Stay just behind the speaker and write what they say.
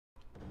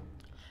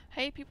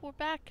Hey people, we're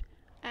back,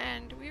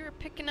 and we were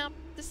picking up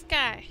this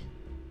guy,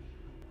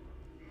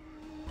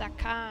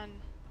 Dakan.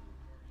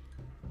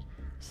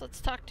 So let's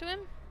talk to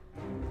him.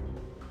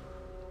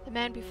 The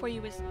man before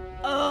you is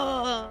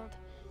old.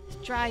 His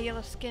dry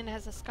yellow skin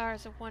has the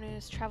scars of one who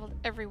has traveled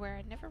everywhere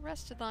and never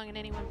rested long in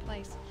any one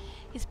place.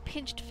 His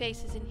pinched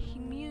face is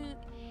inhumanely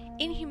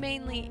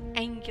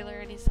angular,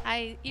 and his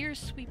ears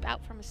sweep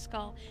out from his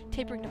skull,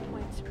 tapering to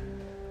points.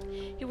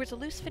 He wears a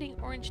loose-fitting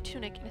orange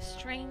tunic, and a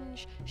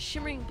strange,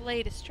 shimmering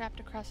blade is strapped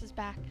across his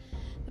back.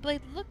 The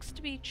blade looks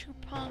to be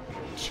two-pronged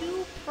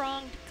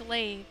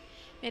glaive,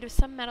 made of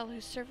some metal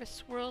whose surface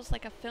swirls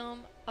like a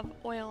film of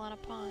oil on a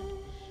pond.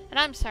 And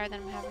I'm sorry that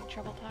I'm having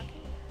trouble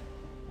talking.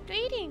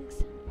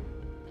 Greetings!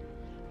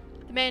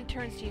 The man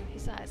turns to you,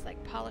 his eyes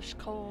like polished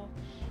coal.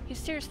 He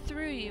stares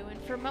through you,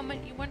 and for a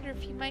moment you wonder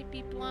if he might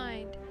be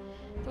blind.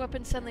 The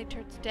weapon suddenly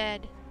turns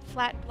dead,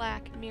 flat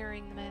black,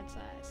 mirroring the man's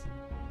eyes.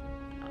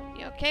 Oh,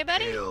 you okay,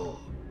 buddy? Hail,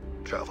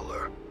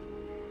 traveler.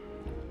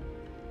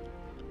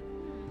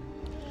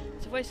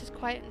 His voice is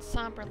quiet and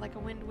somber, like a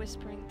wind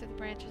whispering through the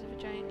branches of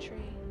a giant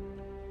tree.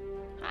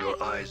 Hi.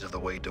 Your eyes have the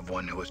weight of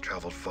one who has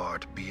traveled far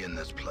to be in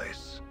this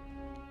place.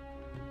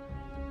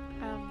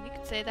 You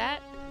could say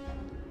that.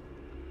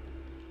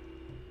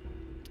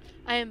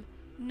 I am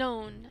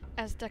known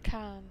as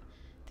Dakan.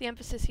 The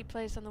emphasis he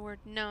places on the word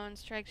known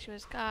strikes you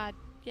as God,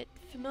 yet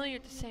familiar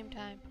at the same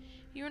time.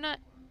 You are not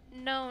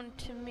known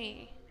to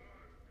me.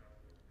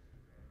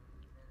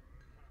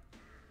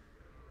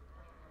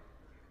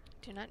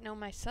 Do not know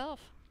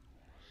myself.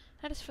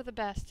 That is for the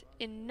best.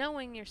 In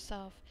knowing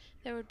yourself,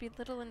 there would be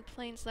little in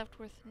plains left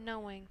worth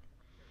knowing.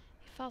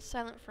 He falls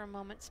silent for a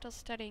moment, still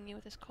studying you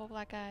with his coal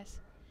black eyes.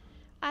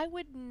 I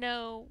would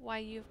know why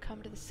you have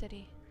come to the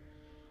city.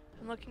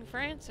 I'm looking for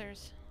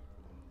answers.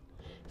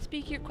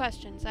 Speak your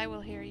questions, I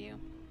will hear you.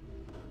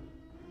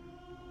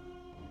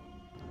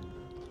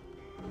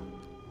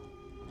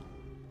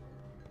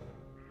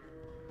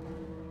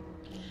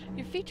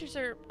 Your features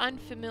are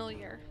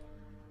unfamiliar.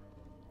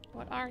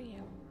 What are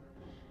you?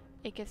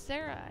 A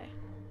Githzerai.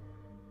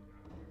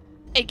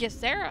 A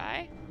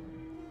Githzerai?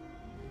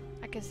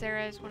 A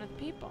Githzerai is one of the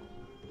people.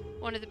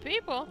 One of the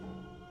people?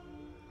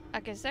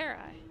 A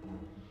Githzerai.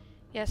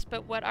 Yes,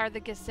 but what are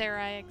the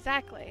Githzerai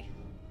exactly?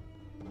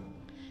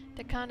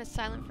 Dakan is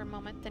silent for a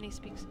moment, then he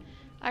speaks.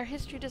 Our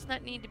history does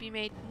not need to be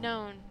made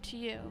known to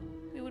you.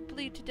 We would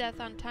bleed to death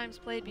on time's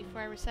blade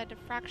before I recite a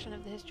fraction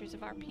of the histories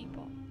of our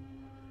people.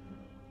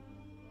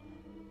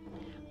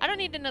 I don't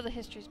need to know the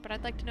histories, but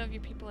I'd like to know of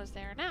your people as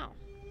they are now.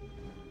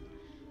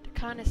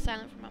 Dakan is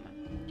silent for a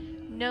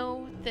moment.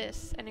 Know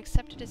this, and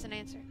accept it as an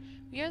answer.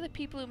 We are the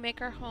people who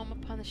make our home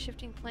upon the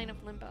shifting plane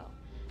of limbo.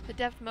 With a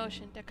deft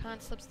motion,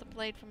 Dakan slips the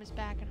blade from his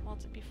back and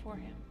holds it before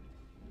him.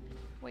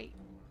 Wait.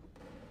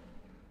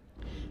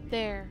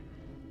 There.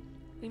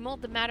 We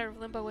mold the matter of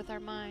limbo with our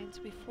minds.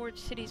 We forge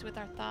cities with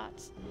our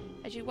thoughts.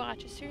 As you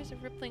watch, a series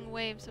of rippling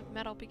waves of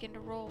metal begin to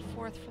roll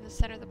forth from the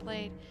center of the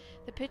blade.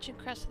 The pitch and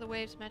crest of the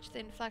waves match the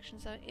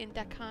inflections in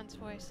Dakan's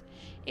voice.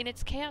 In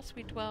its chaos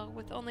we dwell,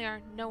 with only our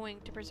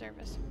knowing to preserve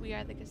us. We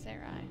are the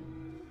Githzerai.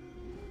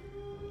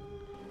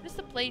 What is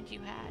the blade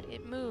you had?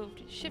 It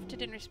moved, it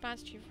shifted in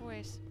response to your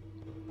voice.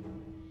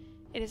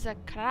 It is a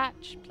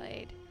karach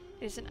blade.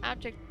 It is an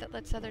object that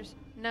lets others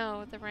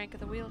know the rank of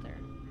the wielder.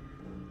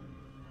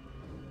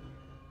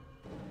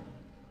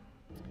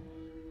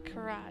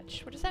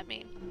 Karach. What does that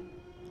mean?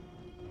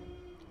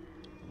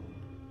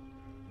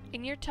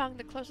 In your tongue,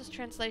 the closest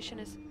translation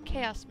is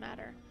chaos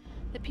matter.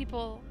 The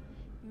people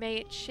may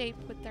it shape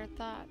with their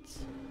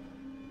thoughts.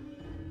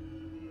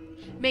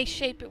 May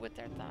shape it with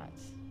their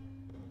thoughts.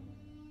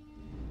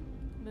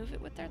 Move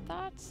it with their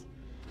thoughts?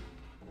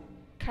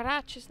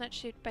 Karach is not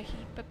shaped by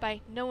heat, but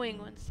by knowing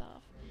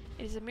oneself.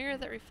 It is a mirror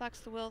that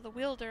reflects the will of the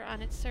wielder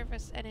on its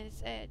surface and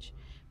its edge.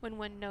 When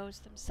one knows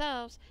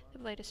themselves, the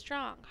blade is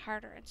strong,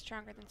 harder, and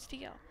stronger than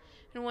steel.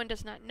 When one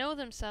does not know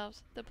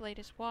themselves, the blade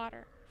is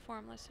water,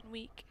 formless and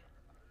weak.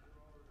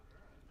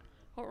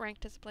 What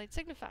rank does the blade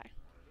signify?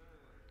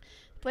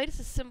 The blade is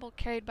a symbol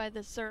carried by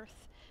the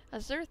Zerth. A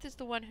Zerth is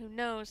the one who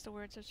knows the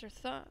words of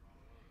Zerthamon.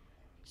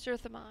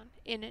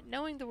 In it,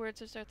 knowing the words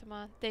of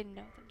Zerthamon, they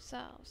know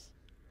themselves.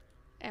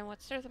 And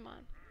what's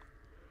Zerthamon?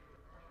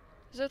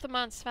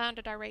 Zerthamon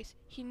founded our race.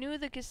 He knew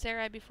the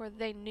Githzerai before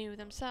they knew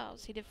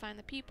themselves. He defined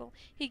the people.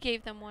 He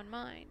gave them one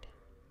mind.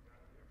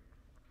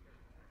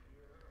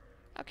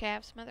 Okay, I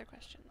have some other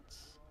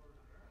questions.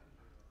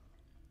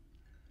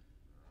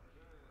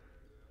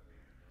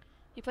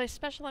 You place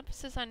special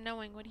emphasis on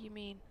knowing. What do you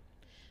mean?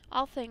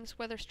 All things,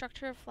 whether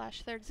structure or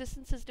flesh, their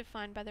existence is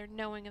defined by their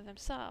knowing of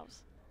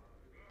themselves.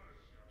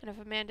 And if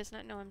a man does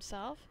not know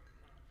himself?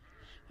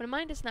 When a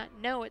mind does not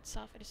know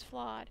itself, it is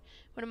flawed.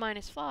 When a mind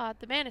is flawed,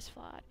 the man is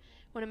flawed.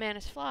 When a man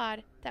is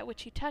flawed, that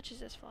which he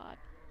touches is flawed.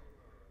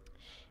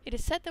 It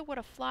is said that what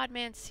a flawed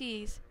man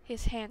sees,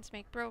 his hands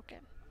make broken.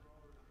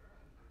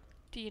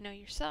 Do you know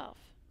yourself?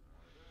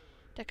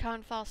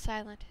 Dakan falls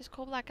silent. His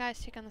coal black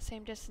eyes take on the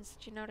same distance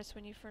that you noticed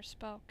when you first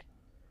spoke.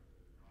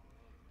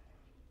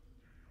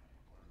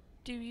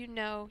 Do you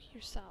know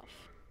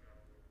yourself?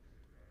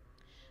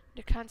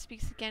 Dakan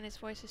speaks again. His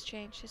voice has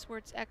changed. His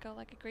words echo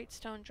like a great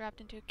stone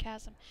dropped into a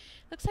chasm.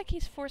 Looks like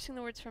he's forcing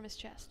the words from his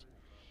chest.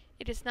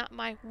 It is not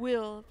my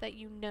will that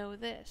you know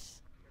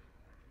this.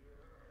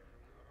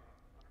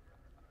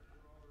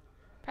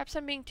 Perhaps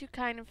I'm being too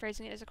kind and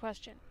phrasing it as a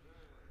question.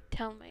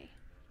 Tell me.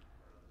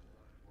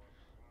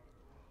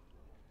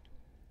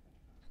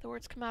 The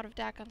words come out of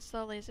Dakan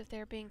slowly as if they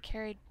are being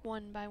carried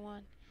one by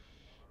one.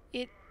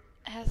 It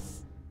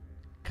has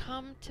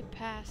come to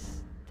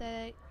pass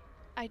that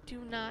I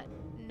do not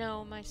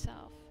know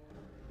myself.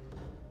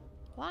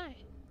 Why?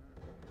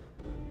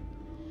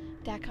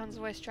 Dakon's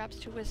voice drops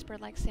to a whisper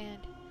like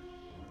sand.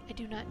 I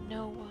do not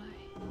know why.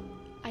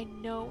 I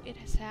know it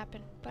has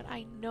happened, but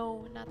I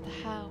know not the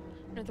how,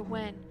 nor the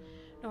when,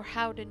 nor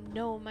how to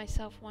know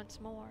myself once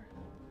more.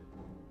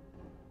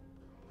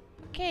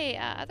 Okay,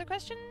 other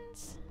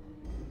questions?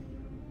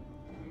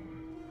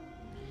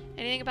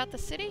 Anything about the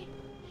city?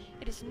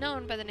 It is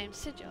known by the name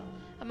Sigil.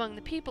 Among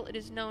the people, it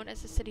is known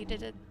as a city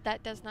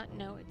that does not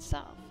know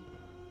itself.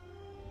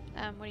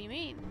 What do you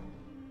mean?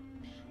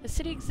 The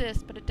city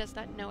exists, but it does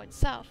not know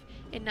itself.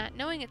 In not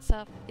knowing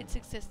itself, its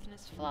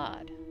existence is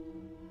flawed.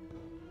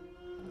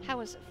 How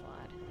is it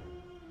flawed?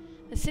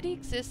 The city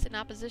exists in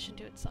opposition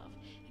to itself.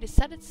 It has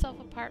set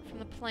itself apart from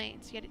the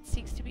planes, yet it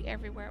seeks to be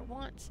everywhere at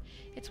once.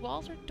 Its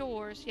walls are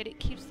doors, yet it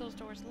keeps those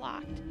doors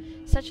locked.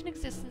 Such an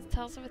existence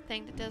tells of a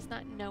thing that does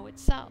not know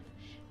itself.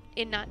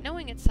 In not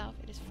knowing itself,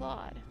 it is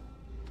flawed.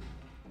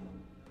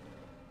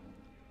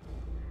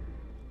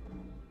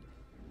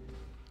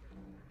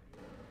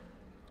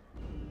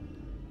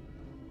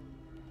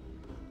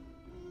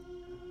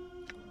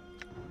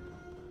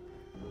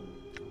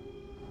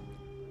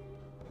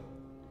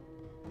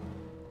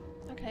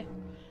 Okay.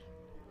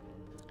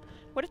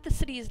 What if the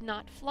city is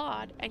not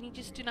flawed, and you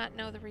just do not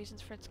know the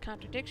reasons for its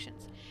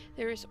contradictions?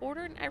 There is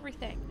order in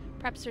everything.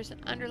 Perhaps there's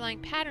an underlying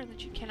pattern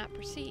that you cannot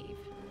perceive.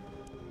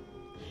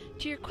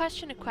 To your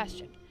question, a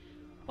question.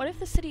 What if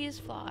the city is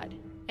flawed,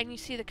 and you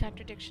see the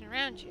contradiction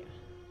around you?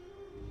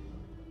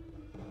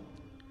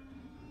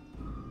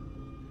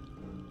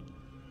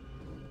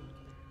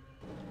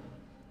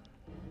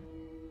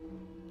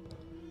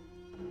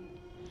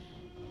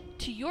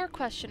 To your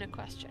question, a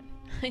question.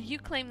 You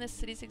claim this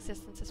city's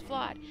existence is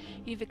flawed.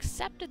 You've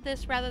accepted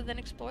this rather than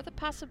explore the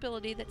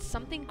possibility that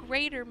something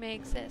greater may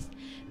exist.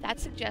 That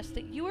suggests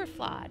that you are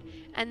flawed,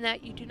 and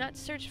that you do not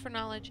search for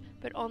knowledge,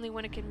 but only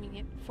when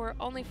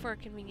only for a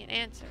convenient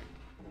answer.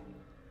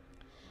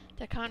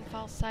 Dakan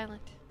falls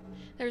silent.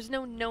 There is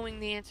no knowing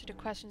the answer to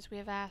questions we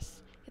have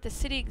asked. Yet the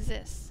city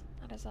exists.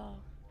 That is all.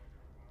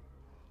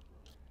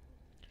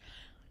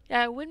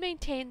 I would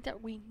maintain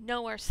that we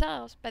know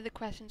ourselves by the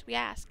questions we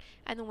ask,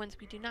 and the ones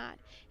we do not,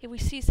 if we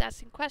cease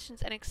asking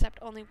questions and accept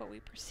only what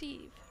we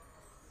perceive.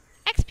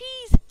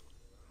 XPs!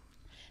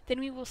 Then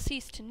we will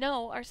cease to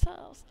know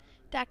ourselves.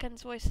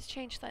 Dakan's voice has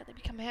changed slightly,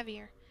 become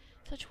heavier.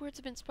 Such words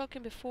have been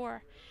spoken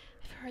before.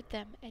 I've heard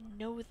them and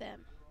know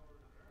them.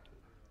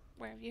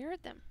 Where have you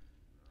heard them?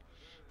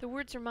 The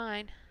words are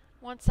mine.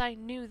 Once I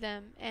knew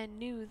them and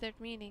knew their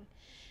meaning.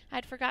 I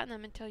had forgotten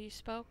them until you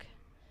spoke.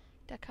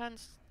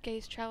 Dakan's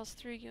gaze travels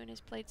through you, and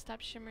his blade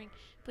stops shimmering,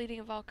 bleeding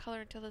of all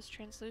color until it is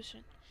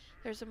translucent.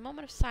 There is a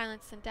moment of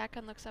silence, then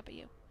Dakan looks up at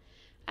you.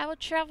 I will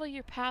travel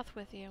your path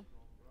with you.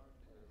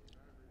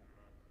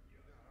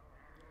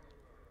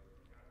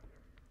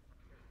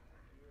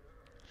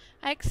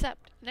 I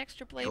accept. An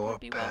extra blade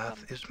would be welcome. Your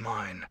path is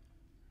mine.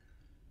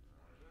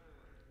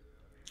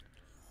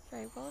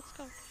 Very well, let's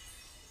go.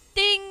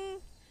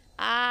 Ding!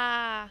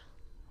 Ah!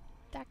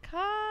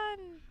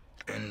 Dakan!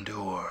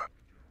 Endure.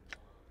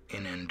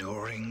 In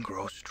enduring,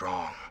 grow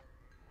strong.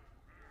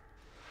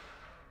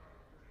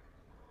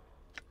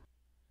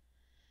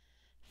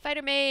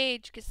 Fighter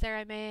mage,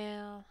 Gesera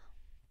male.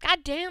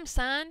 Goddamn,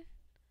 son!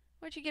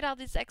 Where'd you get all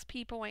these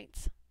XP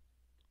points?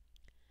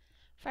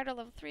 Fighter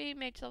level 3,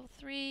 mage level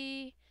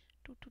 3.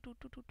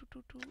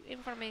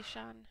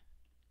 Information.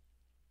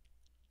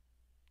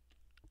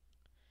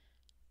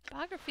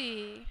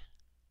 Biography.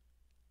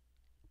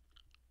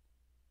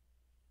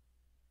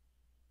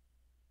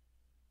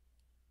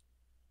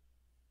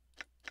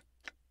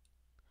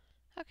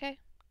 Okay,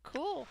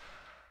 cool.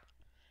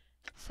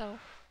 So,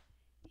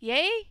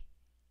 yay?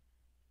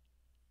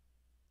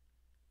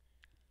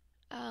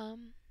 I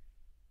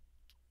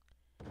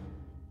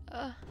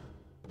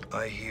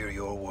hear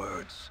your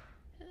words.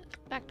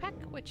 Backpack,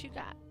 what you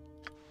got?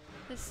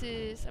 This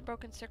is a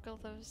broken circle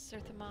of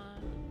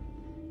Zerthamon.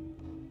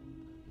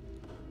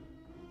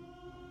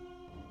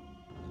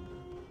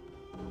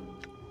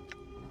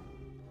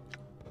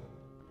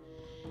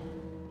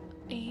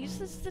 He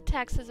uses the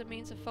text as a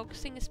means of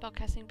focusing his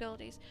spellcasting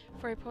abilities,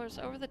 for he pores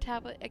over the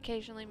tablet,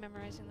 occasionally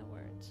memorizing the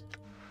words.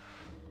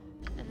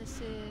 And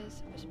this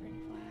is Whispering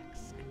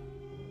Flask.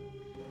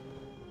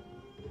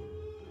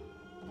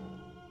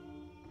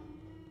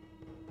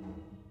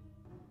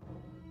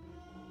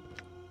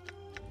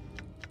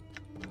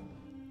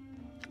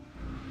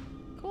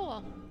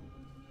 Cool.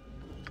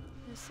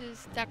 This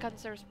is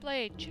Dakan's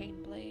blade,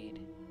 Chain Blade.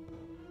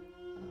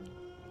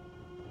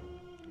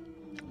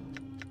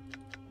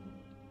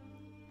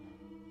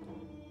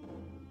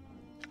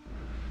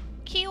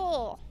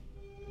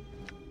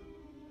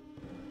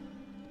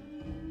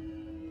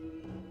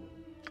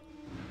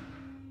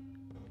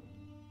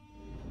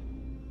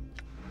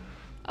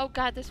 Oh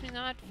god, this means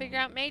I have to figure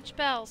out mage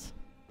spells.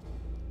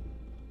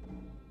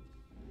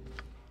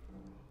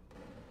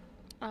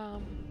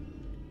 Oh,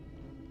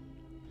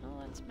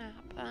 let's map.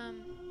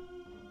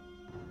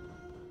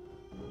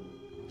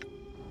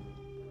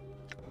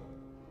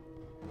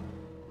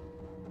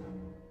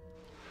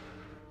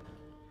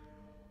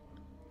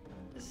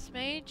 This is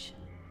mage.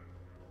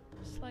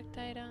 Select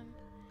item.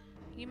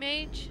 You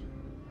mage.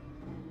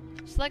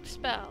 Select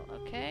spell,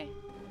 okay.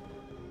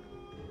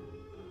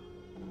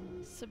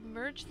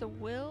 Submerge the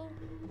will.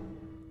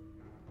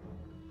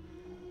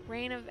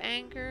 Reign of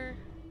anger.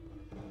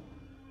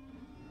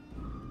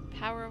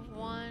 Power of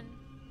one.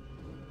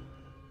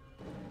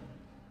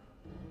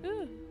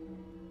 Ooh.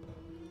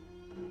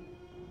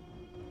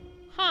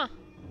 Huh.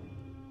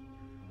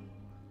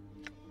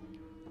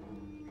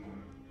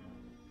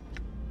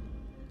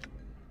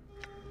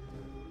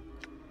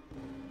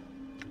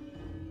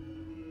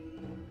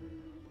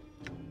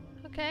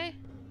 Okay.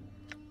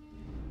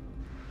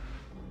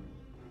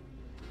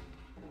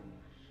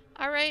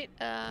 Alright,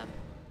 yeah.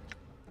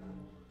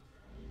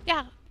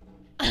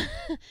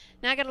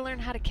 Now I gotta learn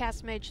how to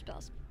cast mage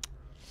spells.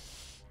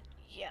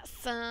 Yes,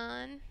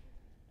 son.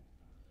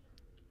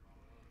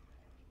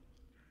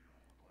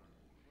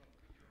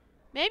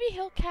 Maybe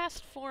he'll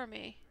cast for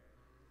me.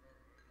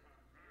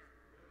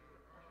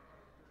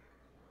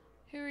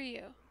 Who are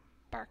you?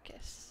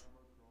 Barkus.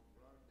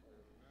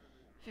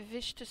 If you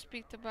wish to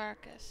speak to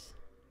Barkus.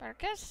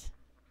 Barkus?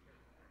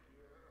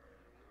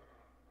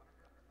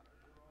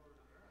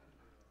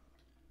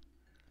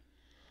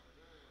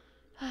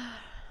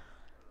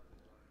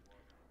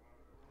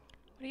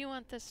 What do you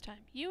want this time?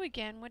 You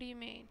again? What do you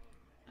mean?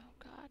 Oh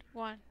god.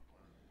 One.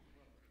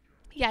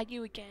 Yeah,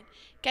 you again.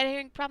 Got a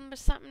hearing problem or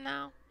something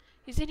now?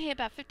 He's in here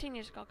about 15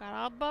 years ago, got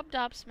all bubbed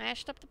up,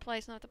 smashed up the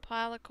place, and left a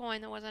pile of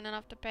coin that wasn't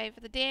enough to pay for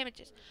the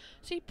damages.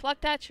 So you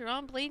plucked out your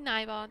own bleeding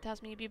eyeball and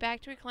tells me you'd be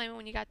back to reclaim it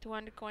when you got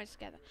 200 coins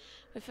together.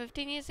 With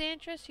 15 years of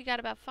interest, you got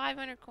about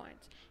 500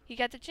 coins. You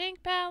got the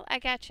jink, pal? I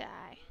got your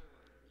eye.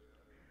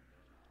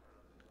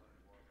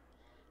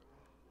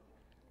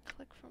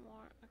 Click for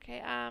more.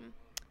 Okay,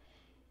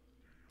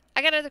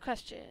 I got other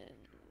questions.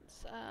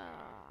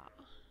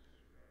 I'm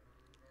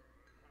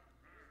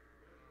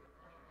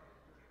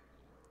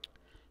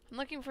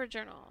looking for a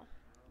journal.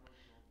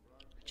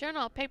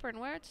 Journal, paper and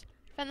words?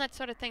 Find that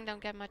sort of thing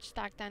don't get much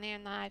stock down here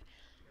in the hive.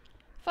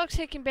 Folks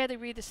here can barely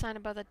read the sign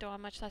above the door,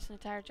 much less an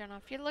entire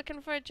journal. If you're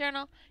looking for a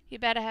journal, you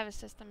better have a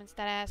system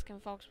instead of asking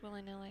folks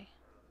willy-nilly.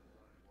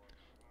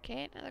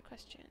 Okay, another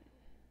question.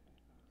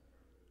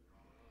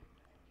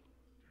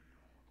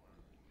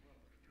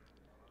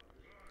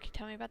 Can you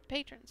tell me about the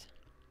patrons?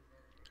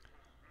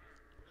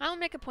 I don't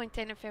make a point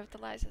to interfere with the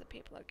lives of the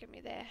people who give me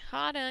their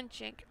hard-earned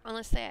jink,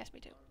 unless they ask me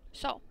to.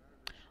 So,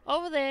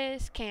 over there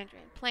is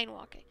Kandrian,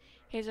 Planewalker.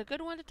 He's a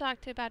good one to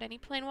talk to about any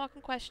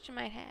planewalking question you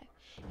might have.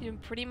 He's been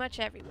pretty much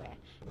everywhere.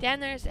 Down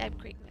there is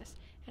Ebb Creekness,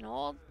 an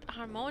old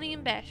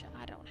Harmonian basher.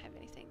 I don't have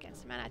anything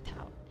against him, and I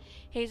tell him.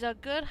 He's a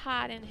good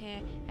heart in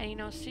here, and he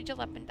knows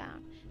sigil up and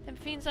down. Them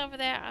fiends over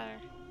there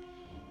are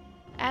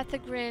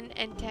Athagrin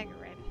and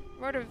Tegarin.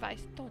 Word of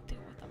advice, don't deal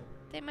with them.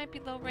 They might be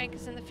low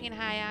rankers in the fiend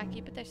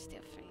hierarchy, but they're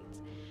still fiends.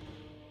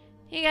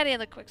 You got the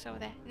other quicks over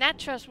there. Not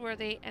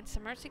trustworthy, and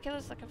some mercy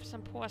killers looking for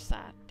some poor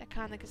sod.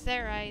 Dakon the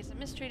Gazera is a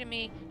mystery to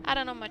me. I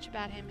don't know much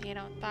about him. He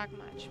don't talk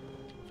much.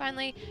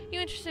 Finally, you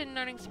interested in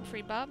earning some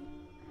free bub?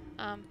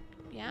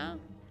 Yeah?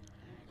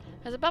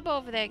 There's a bub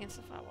over there against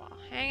the far wall,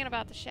 hanging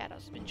about the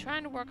shadows. Been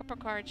trying to work up her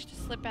courage to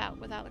slip out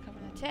without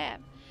recovering the tab.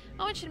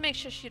 I want you to make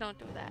sure she don't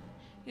do that.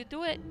 You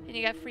do it, and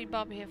you got free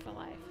bub here for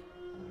life.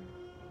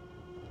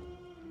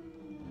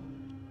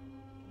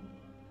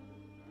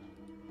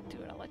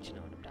 Do it, I'll let you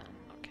know when I'm done.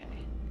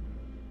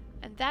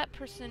 And that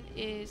person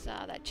is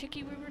that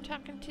chickie we were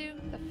talking to,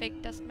 the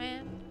fake dust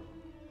man.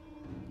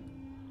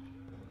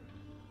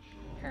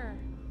 Her.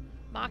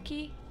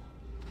 Maki.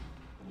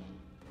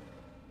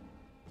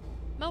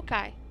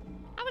 Mokai.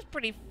 I was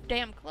pretty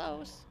damn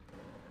close.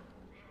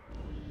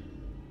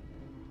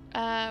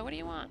 What do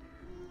you want?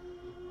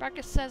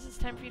 Barkus says it's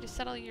time for you to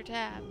settle your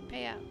tab.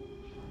 Pay up.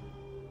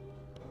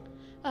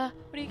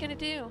 What are you gonna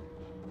do?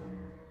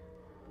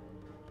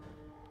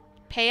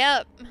 Pay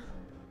up.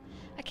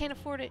 I can't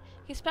afford it.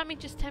 He spot me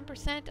just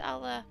 10%.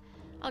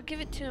 I'll give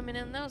it to him, and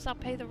he'll knows I'll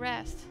pay the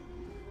rest.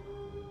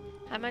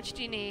 How much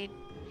do you need?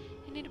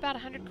 You need about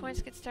 100 coins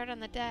to get started on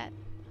the debt.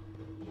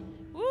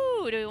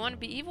 Woo! Do we want to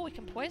be evil? We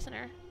can poison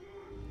her.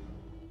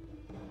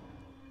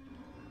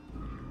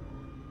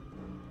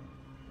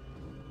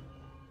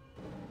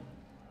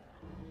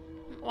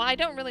 Well, I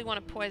don't really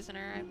want to poison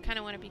her. I kind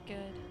of want to be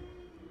good.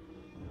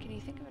 Can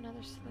you think of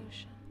another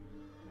solution?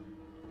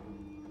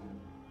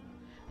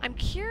 I'm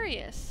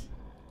curious.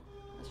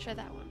 Let's try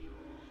that one.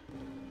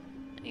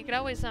 You could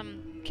always,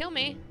 kill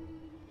me.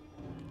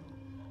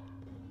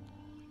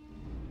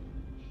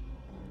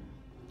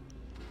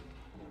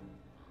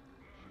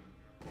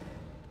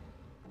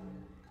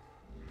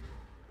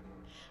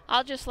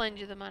 I'll just lend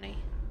you the money.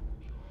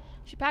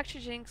 She packed her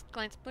jinx,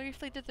 glanced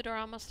briefly to the door,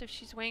 almost if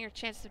she's weighing her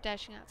chances of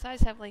dashing out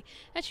size heavily,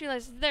 and she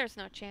realizes there's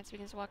no chance,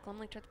 begins to walk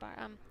glumly toward the bar.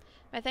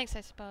 My thanks,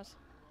 I suppose.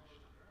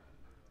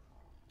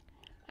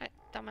 Alright,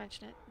 don't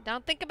mention it.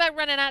 Don't think about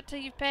running out till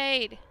you've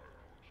paid.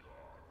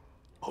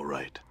 All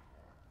right.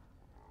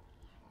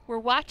 We're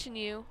watching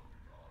you.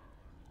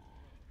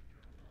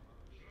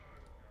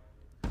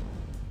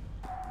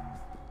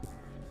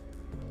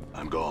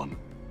 I'm gone.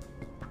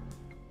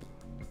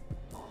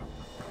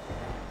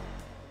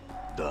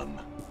 Done.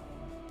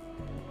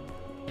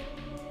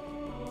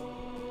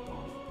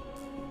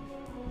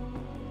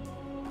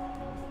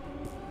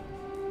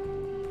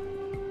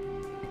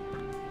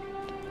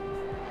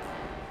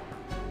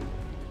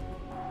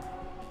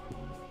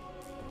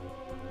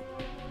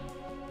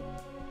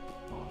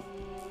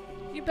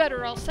 You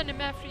better, I'll send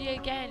him after you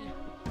again.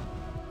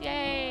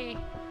 Yay!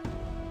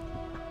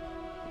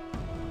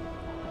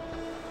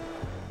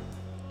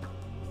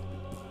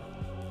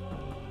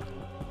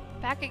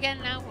 Back again,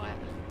 now what?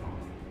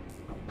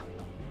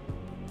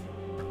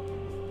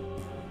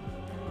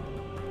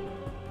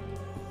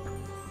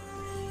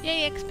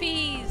 Yay,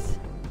 XPs!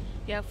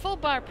 You have full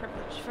bar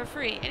privilege for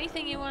free.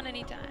 Anything you want,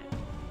 anytime.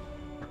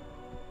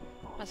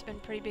 Must have been a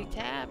pretty big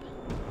tab.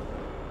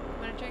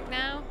 Want a drink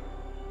now?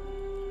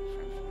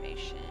 For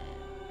information.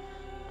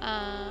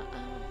 I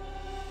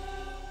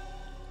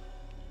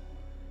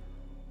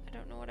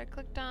don't know what I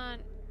clicked on.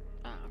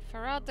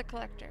 Farad the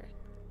Collector.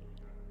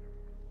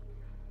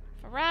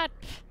 Farad!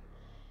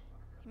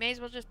 You may as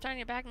well just turn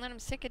your back and let him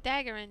stick a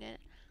dagger in it.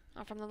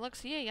 From the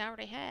looks of you, you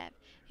already have.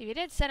 If you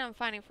did set on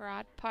finding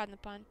Farad, pardon the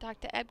pun, talk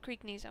to Ebb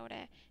Creek Knees over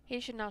there. He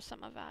should know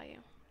something of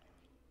value.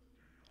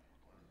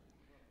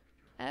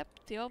 Ebb,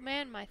 the old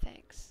man, my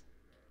thanks.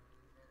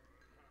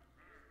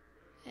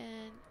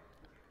 And...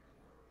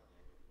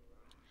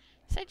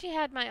 said you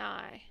had my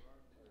eye.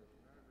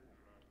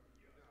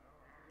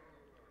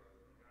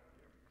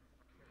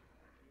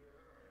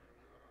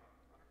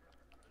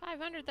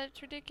 $500,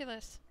 that's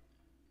ridiculous.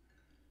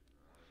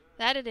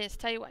 That it is.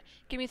 Tell you what.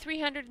 Give me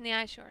 300 in the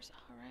eye shores.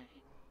 Alright.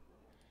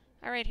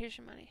 Alright, here's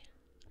your money.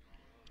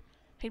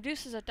 He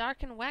produces a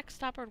darkened,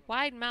 wax-stoppered,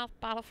 wide-mouthed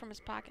bottle from his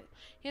pocket.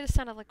 You hear the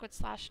sound of liquid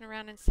sloshing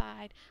around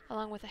inside,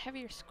 along with a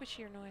heavier,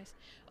 squishier noise.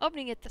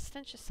 Opening it, the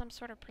stench of some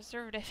sort of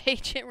preservative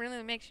agent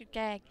really makes you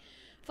gag.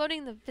 Floating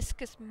in the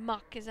viscous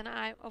muck is an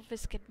eyeball.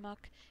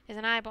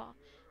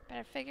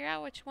 Better figure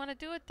out what you want to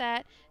do with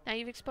that. Now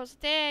you've exposed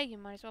it there, you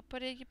might as well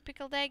put your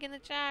pickled egg in the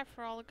jar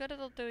for all the good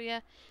it'll do you.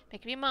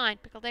 Make up your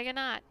mind, pickled egg or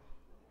not.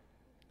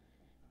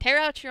 Tear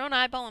out your own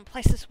eyeball and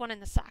place this one in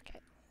the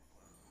socket.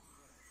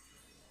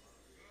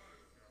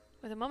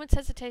 With a moment's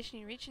hesitation,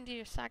 you reach into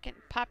your socket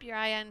and pop your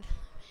eye and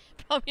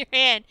palm your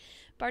hand.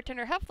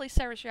 Bartender helpfully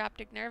severs your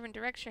optic nerve and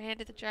directs your hand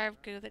to the jar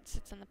of goo that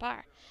sits on the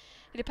bar.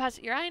 You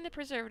deposit your eye in the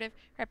preservative,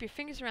 wrap your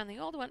fingers around the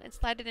old one, and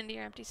slide it into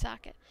your empty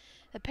socket.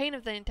 The pain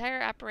of the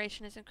entire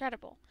operation is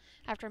incredible.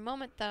 After a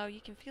moment, though,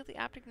 you can feel the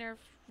optic nerve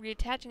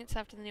reattaching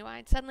itself to the new eye,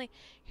 and suddenly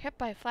you're hit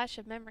by a flash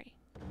of memory.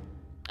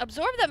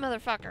 Absorb that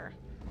motherfucker!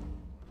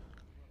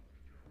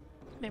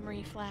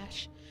 Memory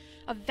flash.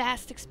 A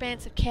vast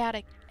expanse of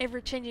chaotic,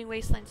 ever-changing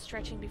wasteland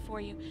stretching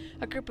before you.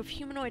 A group of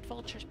humanoid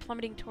vultures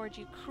plummeting towards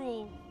you,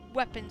 cruel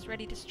weapons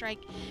ready to strike,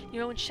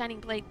 your own shining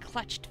blade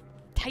clutched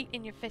tight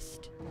in your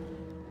fist.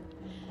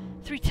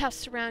 3 tufts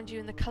surround you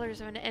in the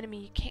colors of an enemy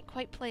you can't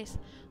quite place.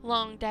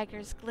 Long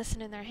daggers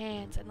glisten in their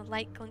hands, and the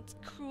light glints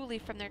cruelly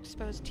from their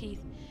exposed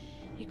teeth.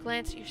 You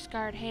glance at your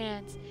scarred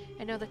hands,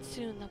 and know that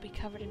soon they'll be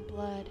covered in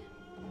blood.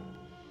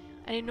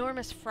 An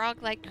enormous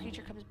frog-like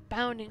creature comes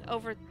bounding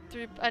over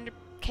through under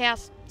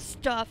chaos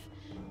stuff,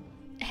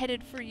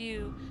 headed for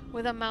you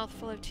with a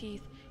mouthful of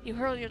teeth. You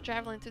hurl your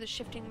javelin through the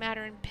shifting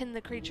matter and pin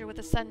the creature with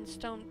a sudden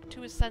stone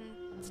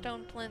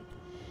plinth.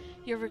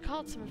 You have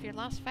recalled some of your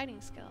lost fighting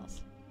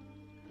skills.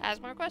 Has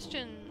more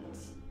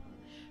questions.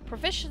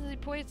 Proficiency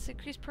points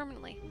increase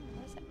permanently.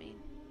 What does that mean?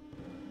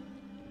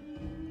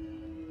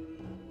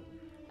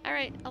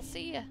 Alright, I'll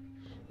see ya.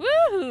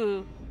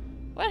 Woohoo!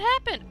 What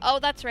happened? Oh,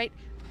 that's right.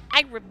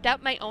 I ripped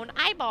out my own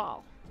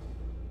eyeball.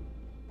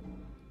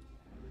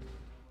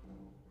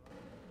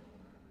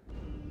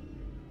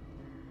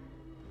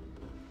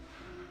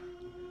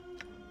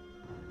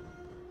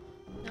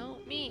 No,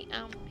 me.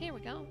 Here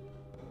we go.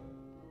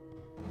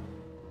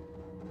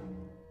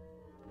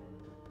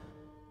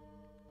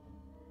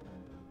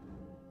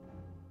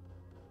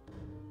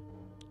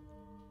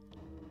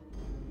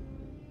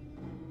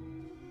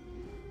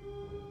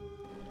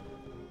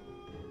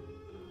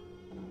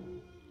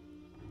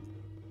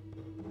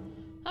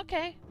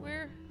 Okay,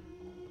 we're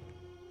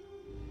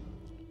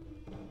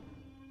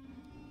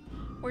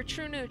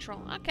true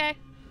neutral. Okay.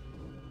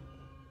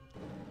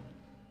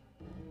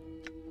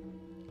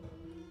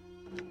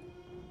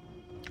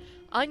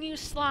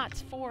 Unused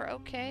slots 4.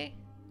 Okay.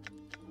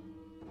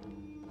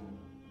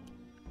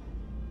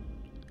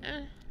 How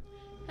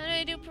do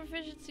I do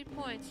proficiency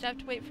points? Do I have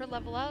to wait for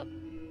level up?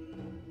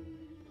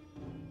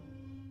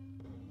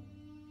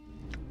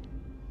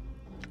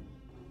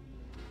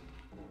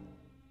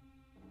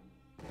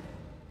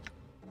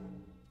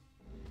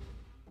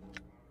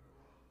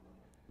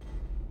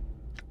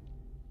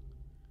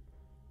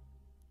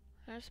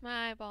 There's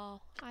my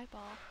eyeball.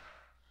 Eyeball.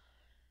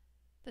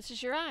 This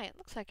is your eye. It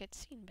looks like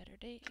it's seen better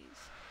days.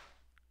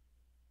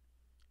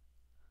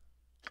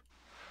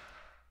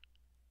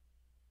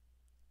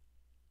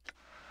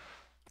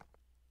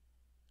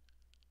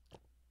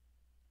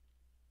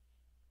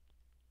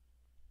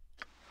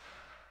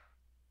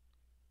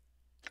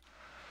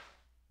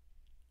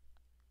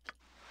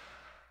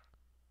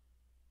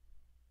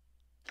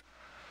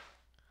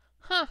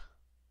 Huh.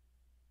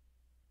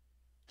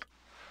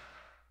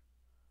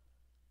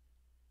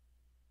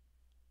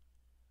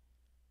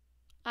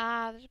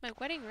 Ah, there's my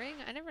wedding ring.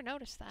 I never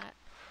noticed that.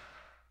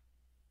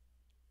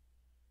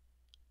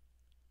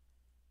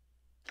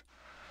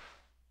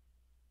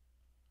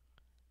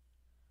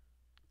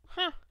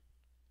 Huh.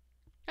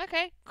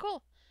 Okay,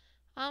 cool.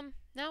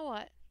 Now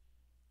what?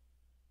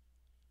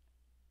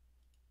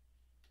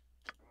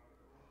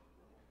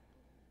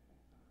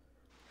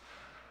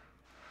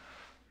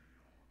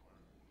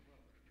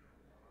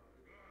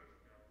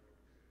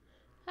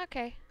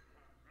 Okay.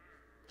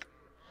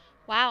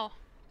 Wow.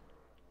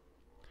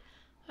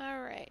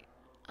 Alright.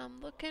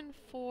 I'm looking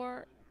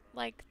for,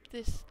 like,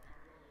 this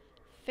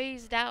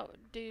phased out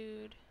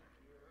dude.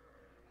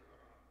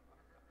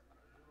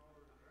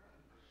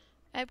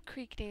 Ebb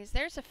Creek Days.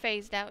 There's a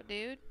phased out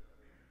dude.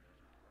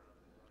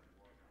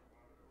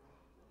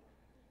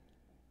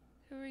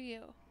 Who are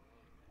you?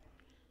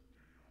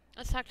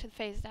 Let's talk to the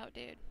phased out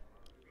dude.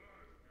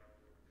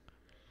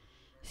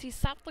 He's a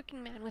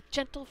soft-looking man with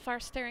gentle,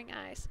 far-staring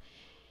eyes.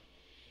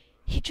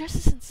 He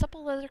dresses in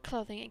supple leather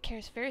clothing and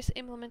carries various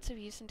implements of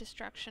use and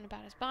destruction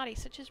about his body,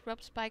 such as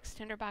rope spikes,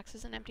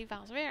 tinderboxes, and empty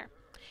vials of air.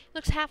 He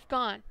looks half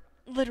gone,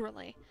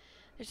 literally.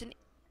 There's an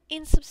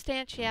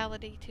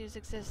insubstantiality to his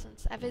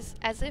existence,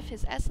 as if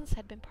his essence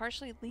had been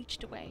partially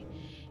leached away.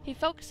 He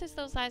focuses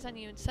those eyes on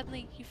you, and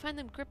suddenly you find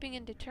them gripping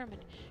and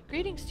determined.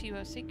 Greetings to you,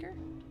 O Seeker.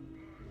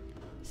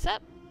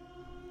 Sup?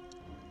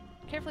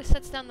 Carefully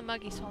sets down the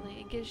mug he's holding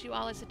and gives you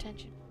all his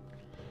attention.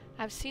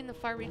 I've seen the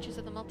far reaches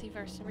of the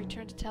multiverse and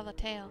returned to tell a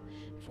tale.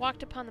 I've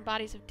walked upon the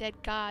bodies of dead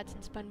gods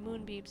and spun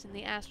moonbeams in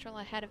the astral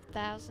ahead of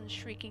thousands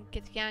shrieking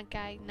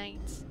Githyankai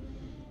nights.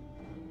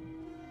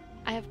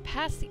 I have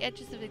passed the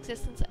edges of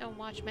existence and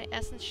watched my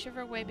essence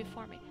shiver away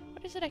before me.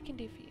 What is it I can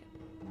do for you?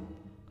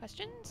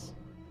 Questions?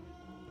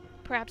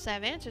 Perhaps I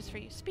have answers for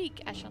you.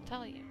 Speak, I shall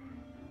tell you.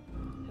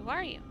 Who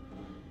are you?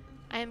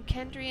 I am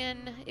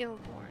Kendrian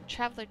Illborn,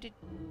 traveler,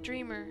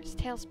 dreamer,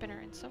 tale spinner,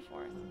 and so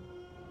forth.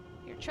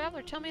 You're a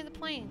traveler, tell me of the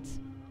plains.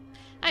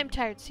 I am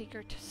tired,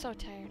 Seeker, so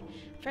tired.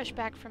 Fresh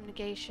back from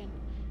negation.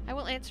 I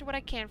will answer what I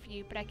can for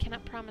you, but I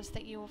cannot promise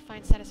that you will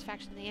find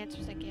satisfaction in the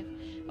answers I give.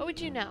 What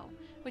would you know?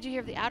 Would you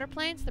hear of the outer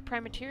planes, the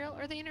prime material,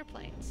 or the inner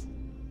planes?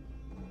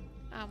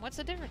 What's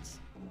the difference?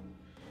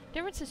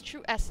 Difference is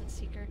true essence,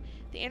 Seeker.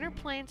 The inner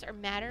planes are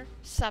matter,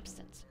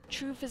 substance,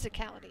 true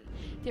physicality.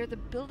 They are the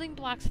building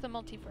blocks of the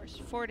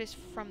multiverse, for it is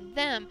from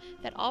them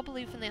that all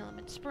belief in the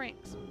element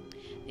springs.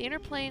 The inner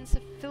planes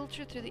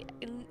filter through the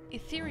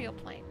ethereal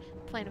plane,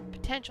 the plane of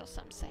potential,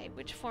 some say,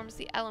 which forms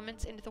the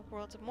elements into the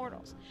worlds of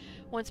mortals.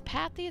 Once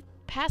past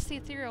the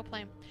ethereal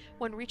plane,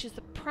 one reaches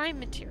the prime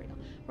material,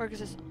 where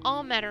exists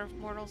all matter of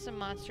mortals and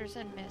monsters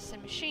and myths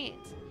and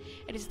machines.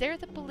 It is there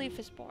that belief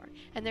is born,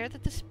 and there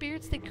that the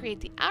spirits that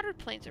create the outer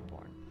planes are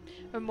born.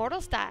 When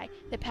mortals die,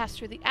 they pass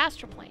through the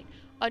astral plane,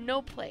 a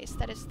no place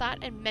that is thought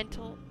and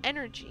mental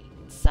energy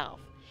itself.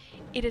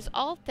 It is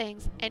all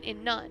things and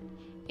in none.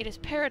 It is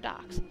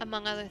paradox,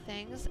 among other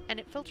things, and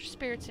it filters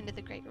spirits into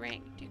the great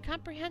ring. Do you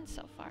comprehend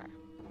so far?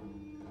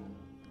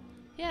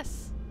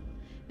 Yes.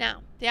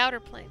 Now, the outer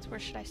planes, where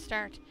should I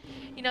start?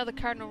 You know the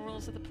cardinal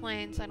rules of the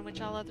planes on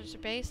which all others are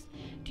based?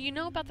 Do you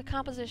know about the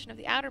composition of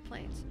the outer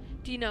planes?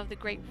 Do you know of the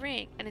great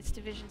ring and its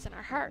divisions in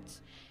our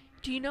hearts?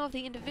 Do you know of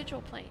the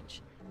individual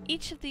planes?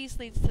 Each of these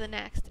leads to the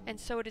next, and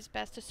so it is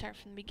best to start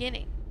from the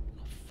beginning.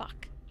 Oh,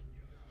 fuck.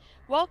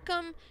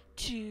 Welcome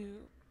to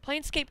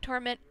Planescape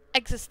Torment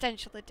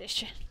Existential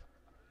Edition.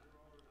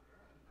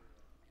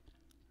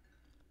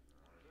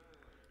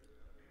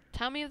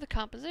 Tell me of the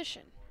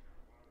composition.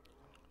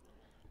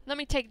 Let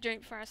me take a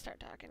drink before I start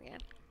talking again.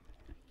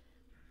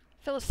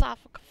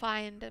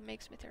 Philosophifying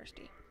makes me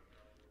thirsty.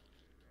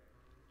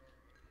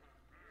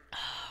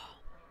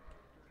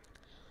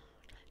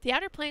 The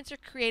outer planes are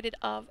created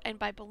of and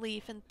by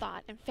belief and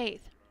thought and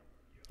faith.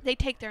 They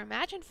take their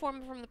imagined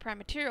form from the prime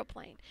material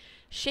plane,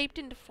 shaped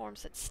into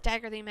forms that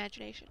stagger the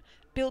imagination,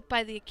 built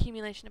by the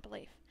accumulation of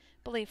belief.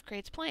 Belief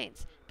creates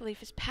planes.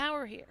 Belief is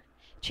power here.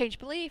 Change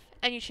belief,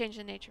 and you change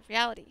the nature of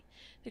reality.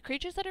 The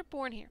creatures that are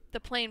born here, the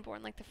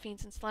plane-born like the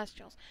fiends and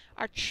celestials,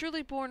 are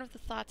truly born of the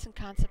thoughts and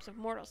concepts of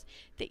mortals.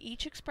 They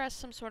each express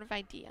some sort of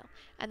ideal,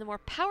 and the more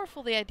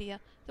powerful the idea,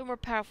 the more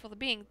powerful the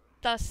being.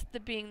 Thus, the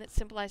being that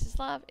symbolizes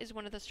love is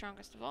one of the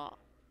strongest of all.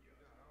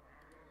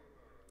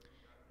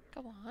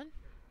 Go on.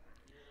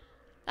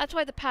 That's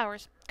why the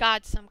powers,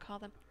 gods some call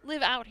them,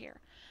 live out here.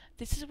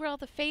 This is where all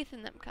the faith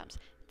in them comes.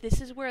 This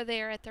is where they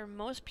are at their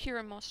most pure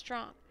and most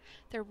strong.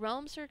 Their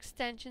realms are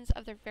extensions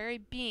of their very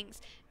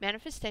beings,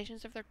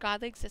 manifestations of their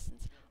godly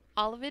existence,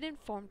 all of it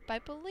informed by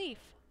belief.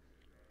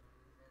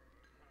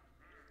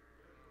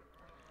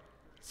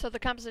 So the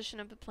composition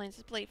of the planes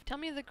is belief. Tell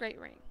me of the Great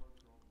Ring.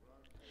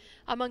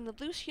 Among the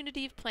loose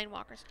unity of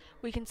planewalkers,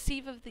 we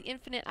conceive of the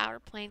infinite outer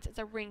planes as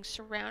a ring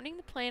surrounding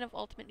the plane of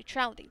ultimate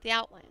neutrality, the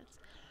Outlands.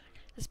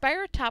 The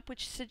spire atop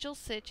which sigils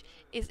sit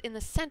is in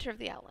the center of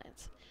the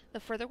Outlands. The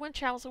further one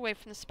travels away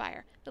from the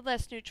spire, the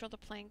less neutral the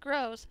plane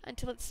grows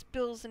until it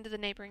spills into the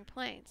neighboring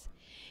planes.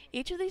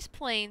 Each of these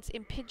planes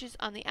impinges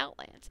on the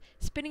Outlands,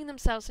 spinning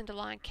themselves into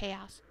law and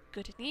chaos,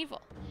 good and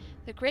evil.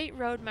 The Great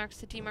Road marks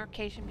the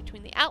demarcation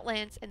between the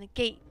Outlands and the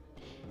gate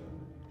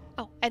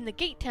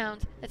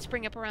towns that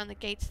spring up around the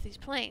gates of these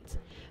planes.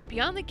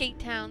 Beyond the gate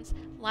towns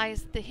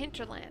lies the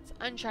hinterlands,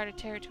 uncharted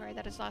territory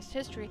that has lost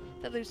history,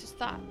 that loses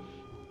thought.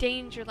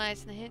 Danger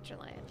lies in the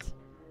hinterlands.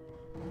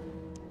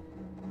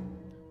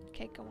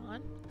 Okay, go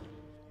on.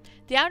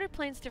 The outer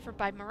planes differ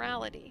by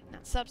morality,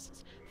 not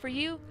substance. For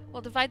you,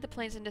 we'll divide the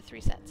planes into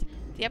 3 sets.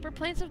 The upper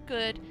planes of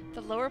good,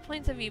 the lower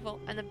planes of evil,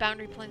 and the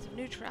boundary planes of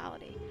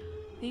neutrality.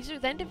 These are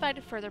then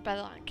divided further by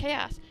law and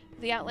chaos,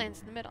 with the Outlands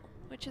in the middle.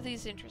 Which of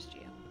these interest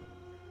you?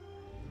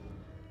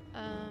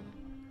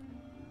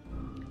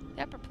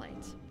 The upper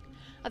planes.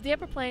 Of the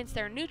upper planes,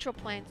 there are neutral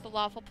planes, the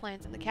lawful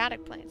planes, and the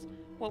chaotic planes.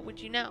 What would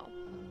you know?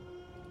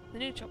 The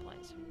neutral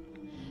planes.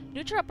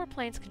 Neutral upper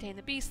planes contain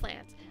the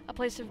Beastlands, a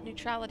place of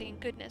neutrality and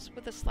goodness,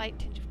 with a slight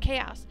tinge of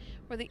chaos,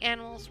 where the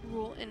animals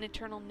rule in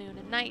eternal noon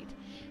and night.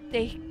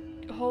 They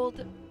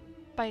hold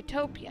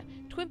Biotopia,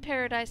 twin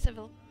paradise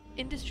of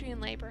industry and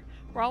labor,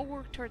 where all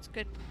work toward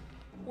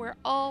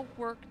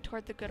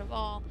the good of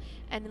all,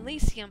 and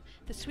Elysium,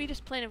 the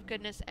sweetest plane of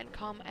goodness and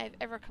calm I have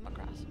ever come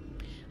across.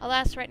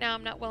 Alas, right now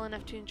I'm not well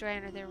enough to enjoy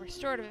under their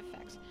restorative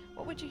effects.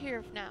 What would you hear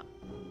of now?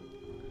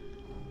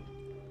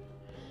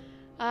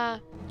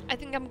 I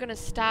think I'm gonna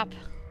stop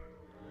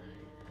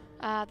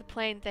the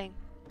plane thing.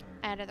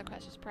 Add other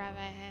questions.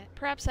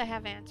 Perhaps I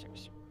have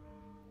answers.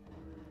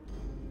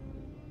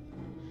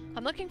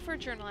 I'm looking for a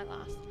journal I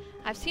lost.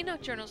 I've seen no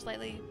journals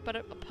lately, but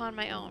upon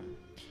my own.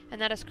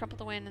 And that has crumpled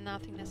away into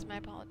nothingness. My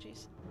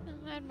apologies. No,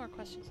 I had more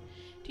questions.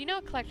 Do you know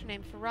a collector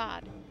named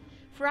Farad?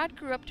 Farad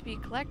grew up to be a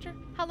collector?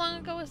 How long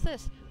ago was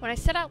this? When I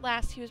set out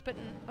last, he was but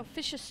an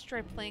officious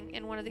stripling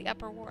in one of the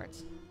upper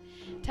wards.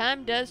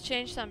 Time does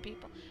change some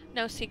people.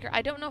 No, Seeker,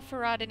 I don't know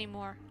Farad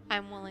anymore.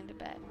 I'm willing to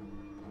bet.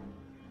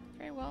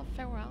 Very well,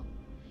 farewell.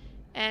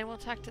 And we'll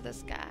talk to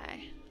this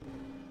guy.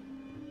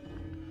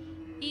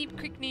 Ebe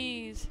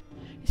Crickneys.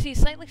 You see a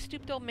slightly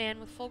stooped old man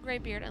with full gray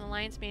beard and a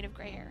lion's mane of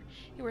gray hair.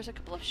 He wears a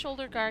couple of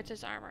shoulder guards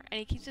as armor, and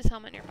he keeps his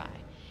helmet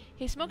nearby.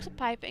 He smokes a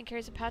pipe and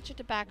carries a pouch of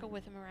tobacco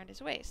with him around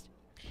his waist.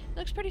 He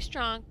looks pretty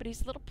strong, but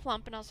he's a little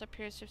plump and also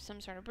appears to have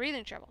some sort of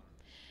breathing trouble.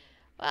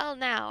 Well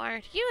now,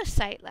 aren't you a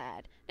sight,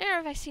 lad? Never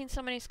have I seen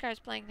so many scars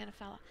blanketing a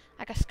fellow.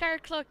 Like a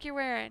scarred cloak you're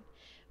wearing.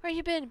 Where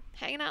you been?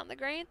 Hanging out in the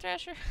grain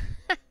thresher?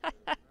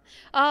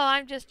 Oh,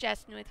 I'm just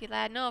jesting with you,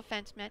 lad. No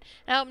offense, man.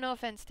 I hope no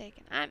offense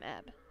taken. I'm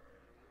Eb.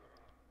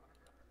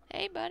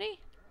 Hey, buddy.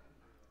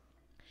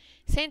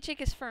 His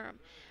handshake is firm.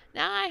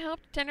 Now I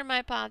hope to tender my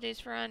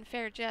apologies for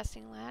unfair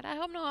jesting, lad. I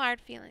hope no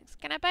hard feelings.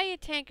 Can I buy you a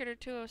tankard or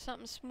two of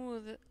something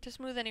smooth to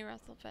smooth any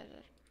ruffled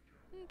feathers?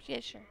 Yeah,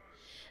 sure.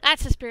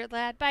 That's the spirit,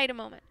 lad. Bide a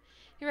moment.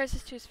 He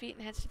rises to his feet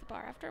and heads to the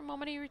bar. After a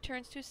moment, he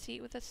returns to his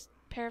seat with a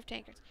pair of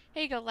tankards.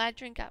 Here you go, lad.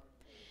 Drink up.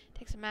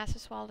 Takes a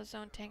massive swallow of his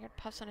own tankard,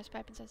 puffs on his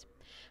pipe, and says,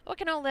 What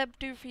can old Eb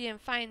do for you in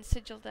fine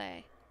sigil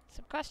day?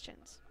 Some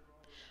questions.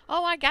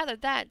 Oh, I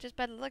gathered that, just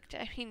by the look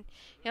I mean,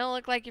 you don't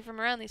look like you're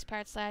from around these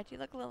parts, lad. You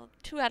look a little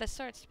too out of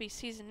sorts to be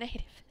seasoned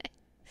native.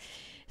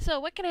 So,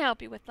 what can I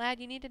help you with, lad?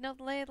 You need to know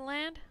the lay of the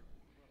land?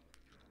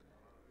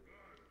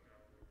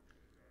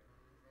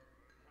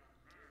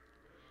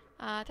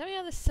 Tell me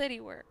how the city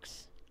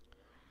works.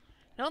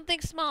 Don't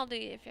think small, do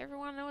you? If you ever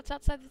want to know what's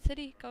outside the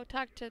city, go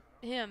talk to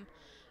him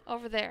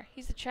over there.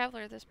 He's the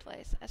traveler of this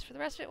place. As for the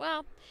rest of it,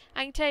 well,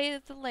 I can tell you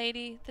that the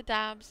lady, the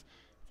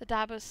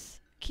Dabus,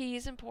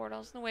 keys and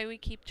portals, and the way we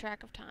keep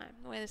track of time,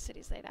 the way the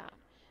city's laid out.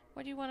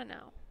 What do you want to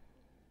know?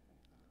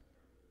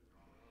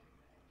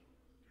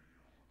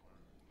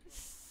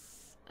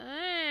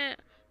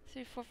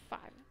 3, 4, 5.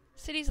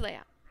 City's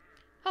layout.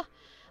 Oh,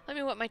 let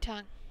me wet my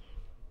tongue.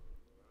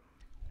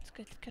 It's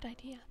a good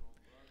idea.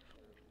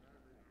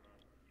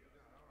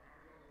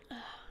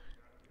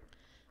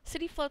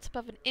 City floats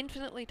above an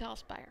infinitely tall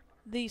spire.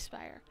 The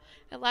spire.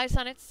 It lies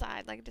on its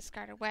side like a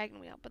discarded wagon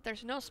wheel, but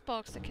there's no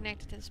spokes that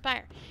connect it to the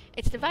spire.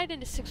 It's divided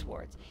into 6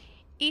 wards,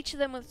 each of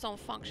them with its own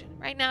function.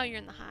 Right now you're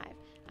in the hive.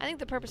 I think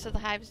the purpose of the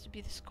hive is to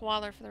be the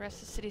squalor for the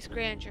rest of the city's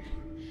grandeur.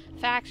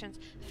 Factions,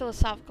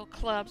 philosophical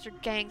clubs, or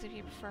gangs if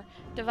you prefer,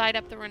 divide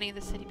up the running of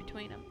the city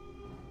between them.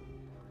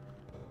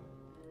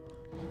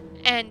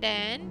 And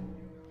then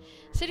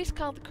city's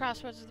called the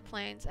crossroads of the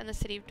plains and the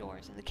city of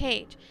doors and the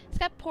cage. It's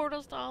got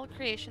portals to all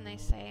creation, they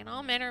say, and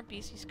all manner of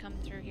beasties come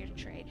through here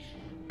to trade.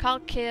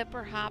 Called kip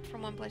or hop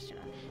from one place to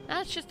another. Now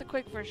that's just the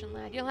quick version,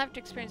 lad. You'll have to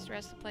experience the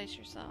rest of the place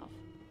yourself.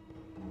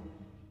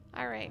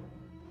 Alright.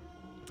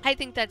 I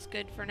think that's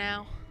good for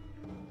now.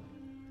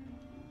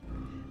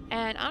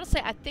 And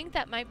honestly, I think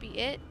that might be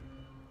it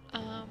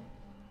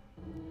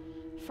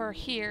for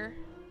here.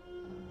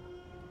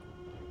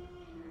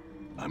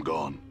 I'm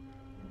gone.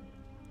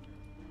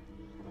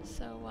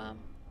 So, I'm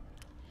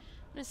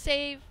gonna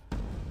save.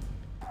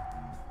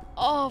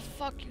 Oh,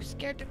 fuck, you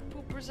scared the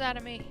poopers out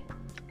of me.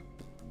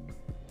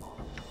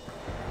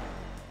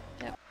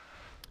 Yep.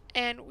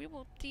 And we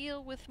will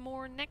deal with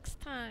more next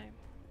time.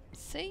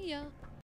 See ya.